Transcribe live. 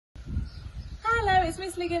Hello, it's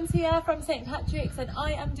Miss Liggins here from St Patrick's, and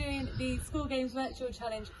I am doing the School Games Virtual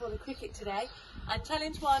Challenge for the cricket today. And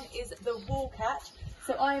challenge 1 is the wall catch.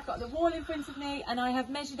 So I have got the wall in front of me and I have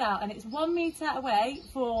measured out, and it's 1 metre away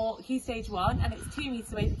for Key Stage 1 and it's 2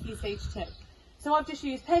 metres away for Key Stage 2. So I've just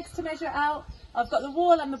used pegs to measure it out. I've got the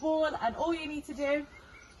wall and the ball, and all you need to do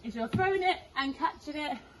is you're throwing it and catching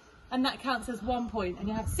it, and that counts as 1 point, and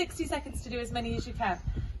you have 60 seconds to do as many as you can.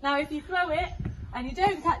 Now if you throw it and you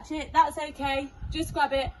don't catch it, that's okay, just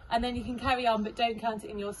grab it and then you can carry on, but don't count it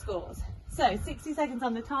in your scores. So 60 seconds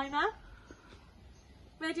on the timer.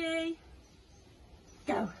 Ready,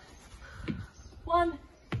 go. 1,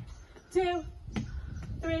 2,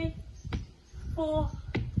 3, 4,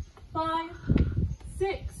 5,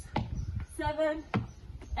 6, 7,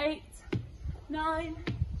 8, 9,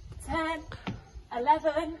 10,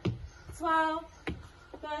 11, 12,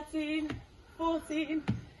 13, 14,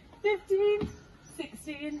 15,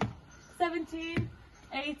 16, 17,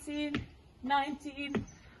 18, 19,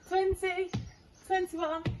 20,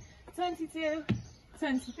 21, 22,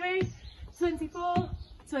 23, 24,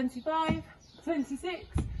 25, 26,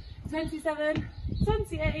 27,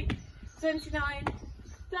 28, 29,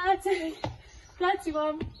 30,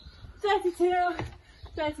 31, 32,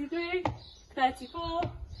 33, 34,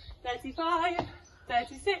 35,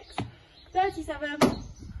 36, 37.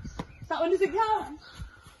 That one doesn't count.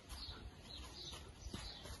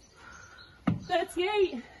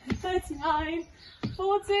 38, 39,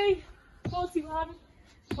 40, 41,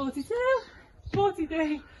 42,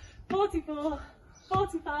 43, 44,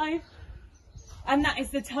 45, and that is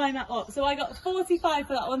the timer up. So I got 45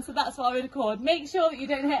 for that one, so that's what I would record. Make sure that you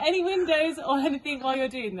don't hit any windows or anything while you're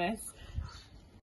doing this.